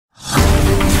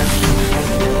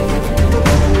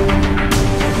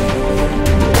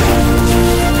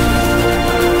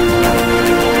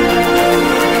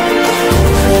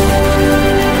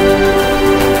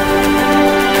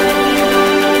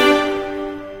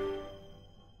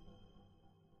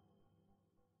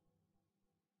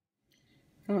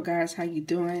Hello guys, how you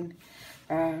doing?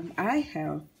 I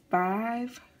have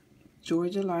 5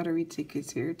 Georgia lottery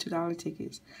tickets here, $2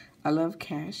 tickets. I love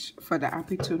cash for the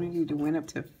opportunity to win up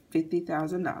to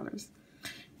 $50,000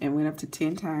 and win up to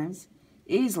 10 times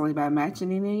easily by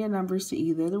matching any of your numbers to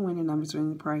either the winning numbers or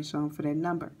the prize shown for that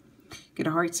number. Get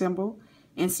a heart symbol,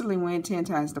 instantly win 10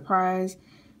 times the prize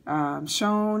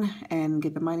shown, and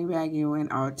get the money back. You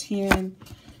win all 10.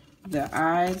 The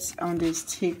odds on this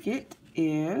ticket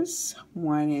is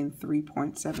 1 in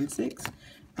 3.76.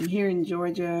 I'm here in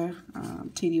Georgia,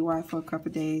 TDY for a couple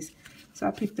of days. So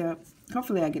I picked up,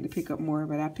 hopefully I get to pick up more,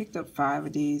 but I picked up 5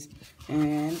 of these.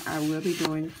 And I will be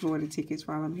doing Florida tickets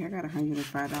while I'm here. I got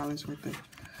 $105 worth of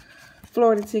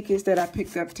Florida tickets that I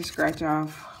picked up to scratch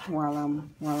off while I'm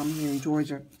here in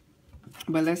Georgia.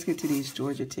 But let's get to these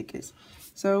Georgia tickets.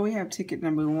 So we have ticket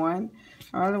number 1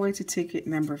 all the way to ticket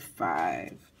number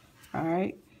 5. All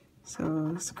right,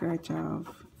 so scratch off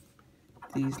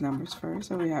these numbers first.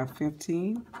 So we have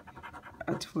 15,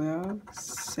 12,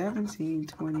 17,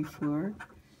 24,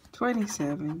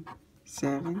 27,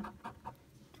 7,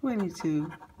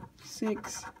 22,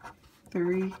 6,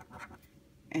 3,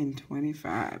 and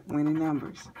 25. Winning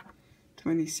numbers,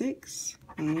 26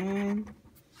 and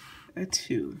a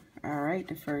 2. All right,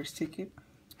 the first ticket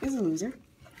is a loser.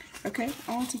 Okay,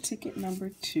 on to ticket number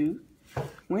 2.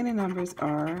 Winning numbers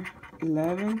are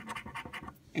 11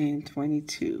 and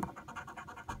 22.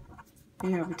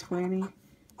 We have a 20,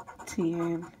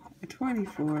 10, a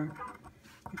 24,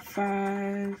 a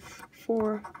 5,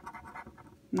 4,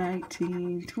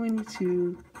 19,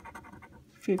 22,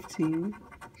 15,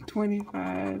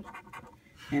 25,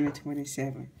 and a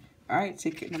 27. All right,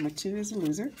 ticket number 2 is a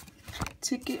loser.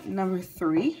 Ticket number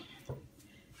 3,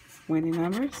 winning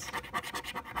numbers,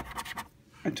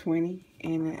 a 20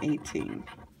 and an 18.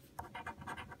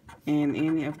 And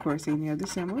any, of course, any other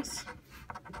symbols.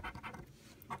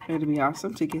 It'll be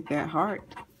awesome to get that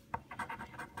heart.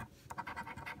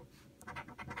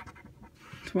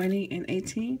 20 and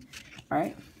 18. All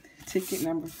right, ticket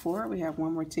number 4. We have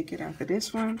one more ticket after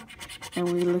this one.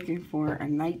 And we're looking for a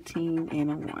 19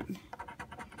 and a 1.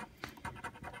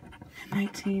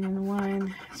 19 and a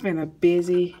 1. It's been a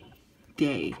busy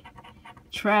day.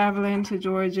 Traveling to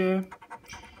Georgia,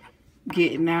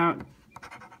 getting out,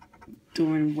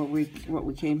 doing what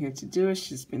we came here to do. It's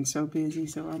just been so busy,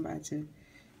 so I'm about to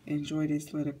enjoy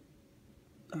this little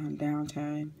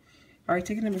downtime. All right,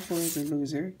 ticket number 4 is a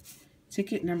loser.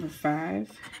 Ticket number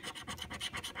 5,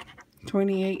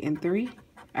 28 and 3.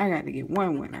 I got to get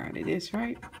one winner out of this,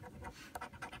 right?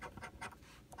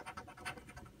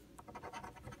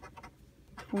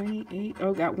 28.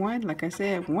 Oh, got one. Like I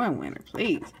said, one winner,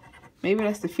 please. Maybe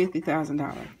that's the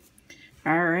 $50,000.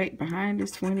 All right, behind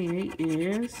this 28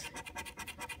 is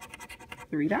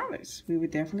 $3. We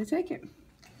would definitely take it.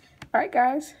 All right,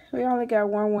 guys, we only got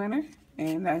one winner,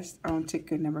 and that's on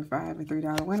ticket number 5, a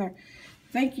 $3 winner.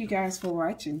 Thank you guys for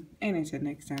watching, and until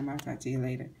next time, I'll talk to you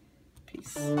later.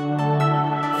 Peace.